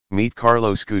Meet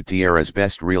Carlos Gutierrez,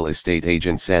 best real estate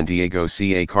agent, San Diego,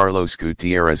 CA. Carlos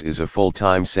Gutierrez is a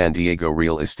full-time San Diego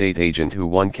real estate agent who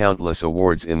won countless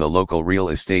awards in the local real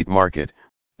estate market,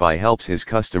 by helps his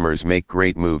customers make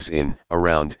great moves in,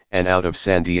 around, and out of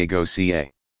San Diego,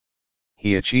 CA.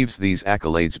 He achieves these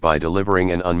accolades by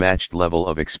delivering an unmatched level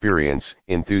of experience,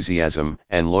 enthusiasm,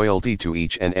 and loyalty to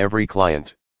each and every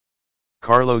client.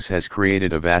 Carlos has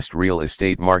created a vast real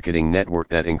estate marketing network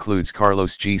that includes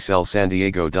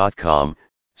carlosgsellsandiego.com,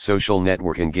 social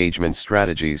network engagement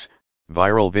strategies,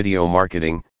 viral video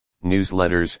marketing,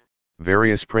 newsletters,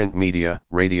 various print media,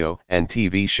 radio, and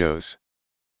TV shows.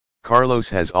 Carlos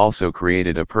has also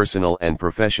created a personal and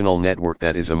professional network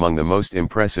that is among the most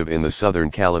impressive in the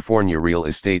Southern California real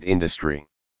estate industry.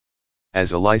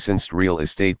 As a licensed real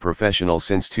estate professional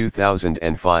since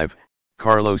 2005,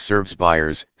 Carlos serves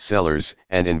buyers, sellers,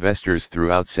 and investors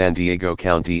throughout San Diego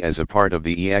County as a part of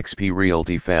the eXp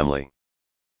Realty family.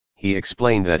 He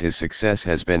explained that his success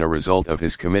has been a result of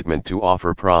his commitment to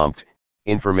offer prompt,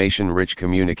 information-rich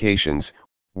communications,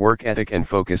 work ethic, and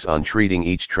focus on treating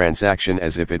each transaction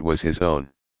as if it was his own.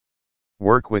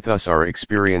 Work with us. Our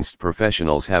experienced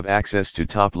professionals have access to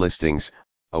top listings,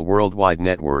 a worldwide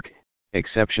network,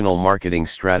 exceptional marketing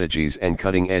strategies, and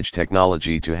cutting-edge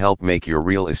technology to help make your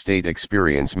real estate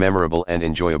experience memorable and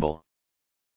enjoyable.